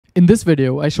In this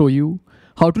video, I show you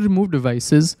how to remove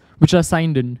devices which are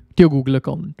signed in to your Google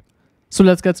account. So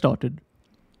let's get started.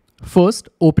 First,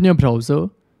 open your browser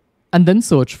and then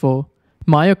search for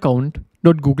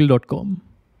myaccount.google.com.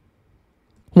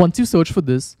 Once you search for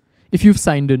this, if you've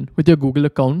signed in with your Google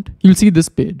account, you'll see this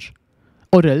page.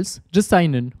 Or else, just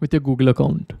sign in with your Google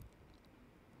account.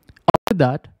 After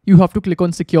that, you have to click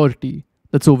on Security,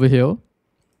 that's over here,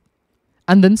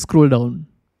 and then scroll down.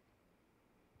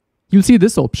 You'll see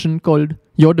this option called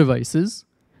Your Devices,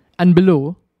 and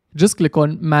below, just click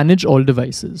on Manage All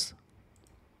Devices.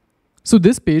 So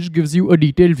this page gives you a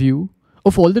detailed view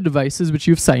of all the devices which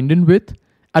you've signed in with,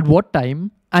 at what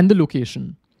time, and the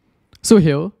location. So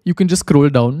here, you can just scroll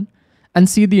down and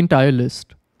see the entire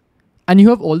list. And you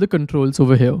have all the controls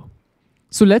over here.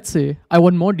 So let's say I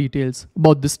want more details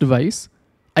about this device.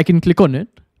 I can click on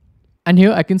it, and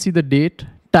here I can see the date,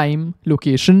 time,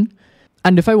 location,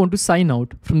 and if I want to sign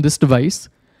out from this device,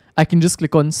 I can just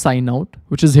click on Sign Out,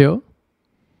 which is here.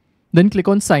 Then click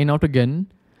on Sign Out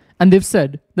again, and they've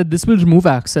said that this will remove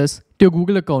access to your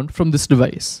Google account from this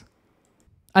device.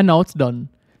 And now it's done.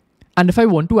 And if I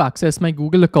want to access my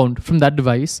Google account from that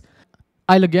device,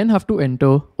 I'll again have to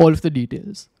enter all of the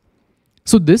details.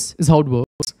 So this is how it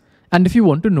works. And if you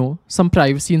want to know some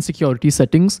privacy and security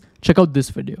settings, check out this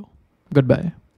video. Goodbye.